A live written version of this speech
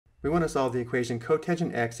We want to solve the equation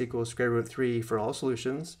cotangent x equals square root 3 for all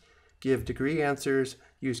solutions, give degree answers,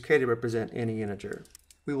 use k to represent any integer.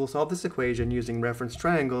 We will solve this equation using reference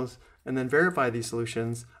triangles and then verify these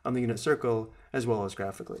solutions on the unit circle as well as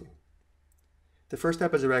graphically. The first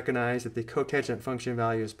step is to recognize that the cotangent function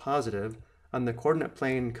value is positive. On the coordinate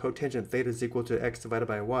plane, cotangent theta is equal to x divided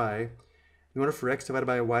by y. In order for x divided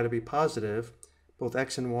by y to be positive, both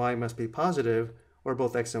x and y must be positive, or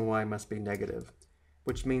both x and y must be negative,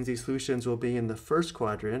 which means these solutions will be in the first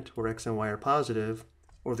quadrant, where x and y are positive,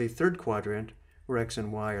 or the third quadrant, where x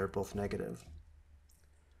and y are both negative.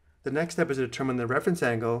 The next step is to determine the reference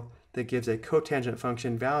angle that gives a cotangent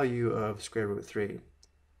function value of square root 3.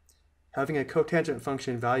 Having a cotangent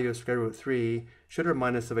function value of square root 3 should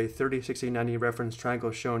remind us of a 30, 60, 90 reference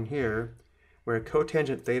triangle shown here, where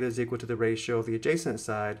cotangent theta is equal to the ratio of the adjacent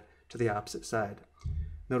side to the opposite side.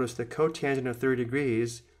 Notice the cotangent of 30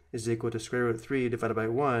 degrees is equal to square root 3 divided by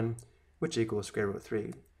 1, which equals square root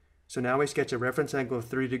 3. So now we sketch a reference angle of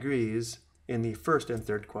 30 degrees in the first and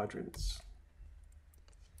third quadrants.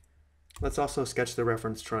 Let's also sketch the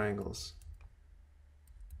reference triangles.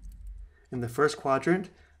 In the first quadrant,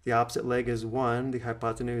 the opposite leg is 1, the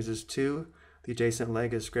hypotenuse is 2, the adjacent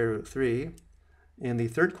leg is square root 3. In the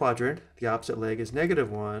third quadrant, the opposite leg is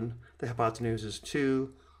negative 1, the hypotenuse is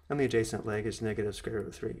 2, and the adjacent leg is negative square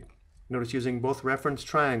root 3. Notice using both reference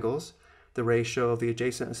triangles, the ratio of the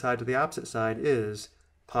adjacent side to the opposite side is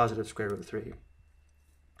positive square root 3.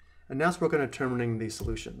 And now let's work on determining the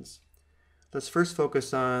solutions. Let's first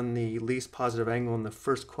focus on the least positive angle in the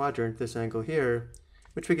first quadrant, this angle here,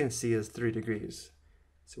 which we can see is 3 degrees.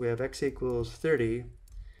 So we have x equals 30,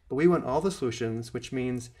 but we want all the solutions, which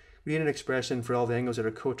means we need an expression for all the angles that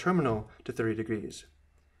are coterminal to 30 degrees.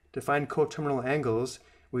 To find coterminal angles,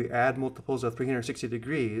 we add multiples of 360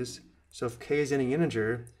 degrees. So if k is any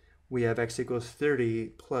integer, we have x equals 30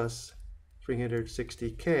 plus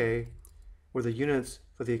 360k, where the units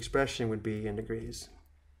for the expression would be in degrees.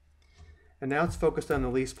 And now it's focused on the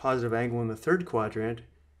least positive angle in the third quadrant,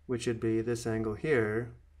 which would be this angle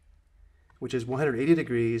here, which is 180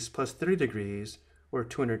 degrees plus 30 degrees, or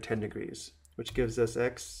 210 degrees, which gives us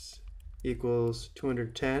x equals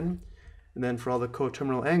 210. And then for all the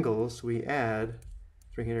coterminal angles, we add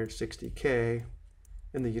 360k,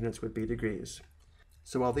 and the units would be degrees.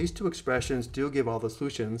 So while these two expressions do give all the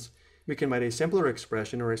solutions, we can write a simpler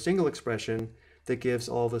expression or a single expression that gives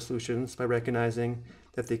all the solutions by recognizing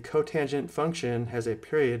that the cotangent function has a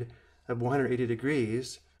period of 180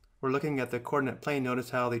 degrees. We're looking at the coordinate plane. Notice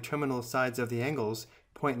how the terminal sides of the angles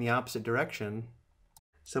point in the opposite direction.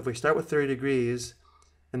 So if we start with 30 degrees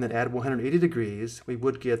and then add 180 degrees, we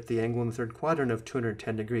would get the angle in the third quadrant of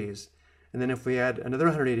 210 degrees. And then if we add another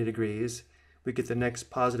 180 degrees, we get the next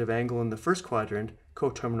positive angle in the first quadrant,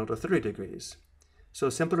 coterminal to 30 degrees. So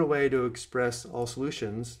a simpler way to express all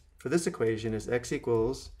solutions for this equation is x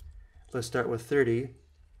equals, let's start with 30,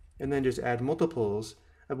 and then just add multiples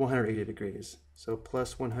of 180 degrees. So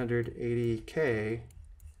plus 180k,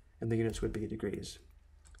 and the units would be degrees.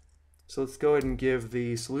 So let's go ahead and give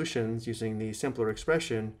the solutions using the simpler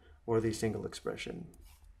expression or the single expression.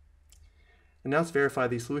 And now let's verify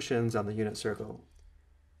these solutions on the unit circle.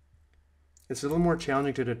 It's a little more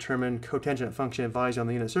challenging to determine cotangent function values on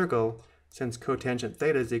the unit circle since cotangent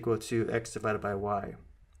theta is equal to x divided by y.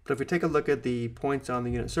 But if we take a look at the points on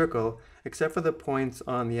the unit circle, except for the points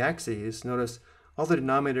on the axes, notice all the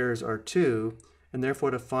denominators are 2, and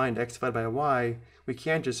therefore to find x divided by y, we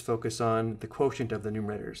can't just focus on the quotient of the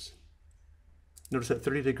numerators. Notice at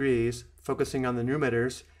 30 degrees, focusing on the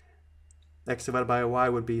numerators, x divided by y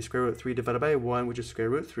would be square root 3 divided by 1, which is square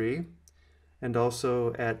root 3. And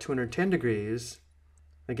also at 210 degrees,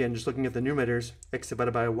 again, just looking at the numerators, x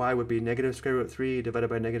divided by y would be negative square root 3 divided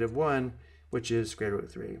by negative 1, which is square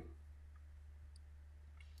root 3.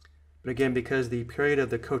 But again, because the period of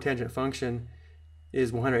the cotangent function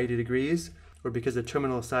is 180 degrees, or because the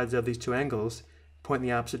terminal sides of these two angles point in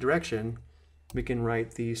the opposite direction, we can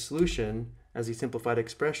write the solution as the simplified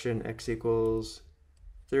expression x equals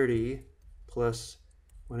 30 plus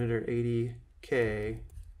 180k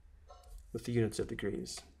with the units of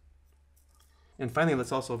degrees. And finally,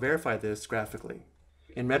 let's also verify this graphically.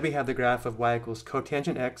 In red we have the graph of y equals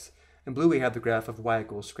cotangent x, in blue we have the graph of y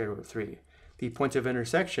equals square root 3. The points of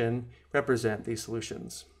intersection represent these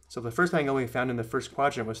solutions. So the first angle we found in the first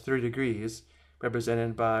quadrant was 30 degrees,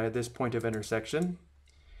 represented by this point of intersection.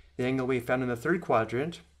 The angle we found in the third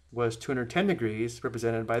quadrant was 210 degrees,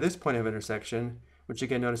 represented by this point of intersection, which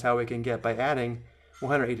again, notice how we can get by adding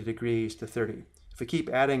 180 degrees to 30. If we keep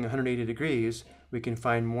adding 180 degrees, we can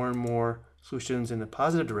find more and more solutions in the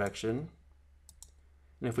positive direction.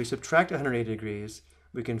 And if we subtract 180 degrees,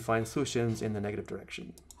 we can find solutions in the negative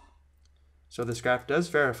direction. So this graph does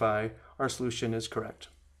verify our solution is correct.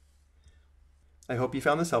 I hope you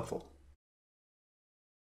found this helpful.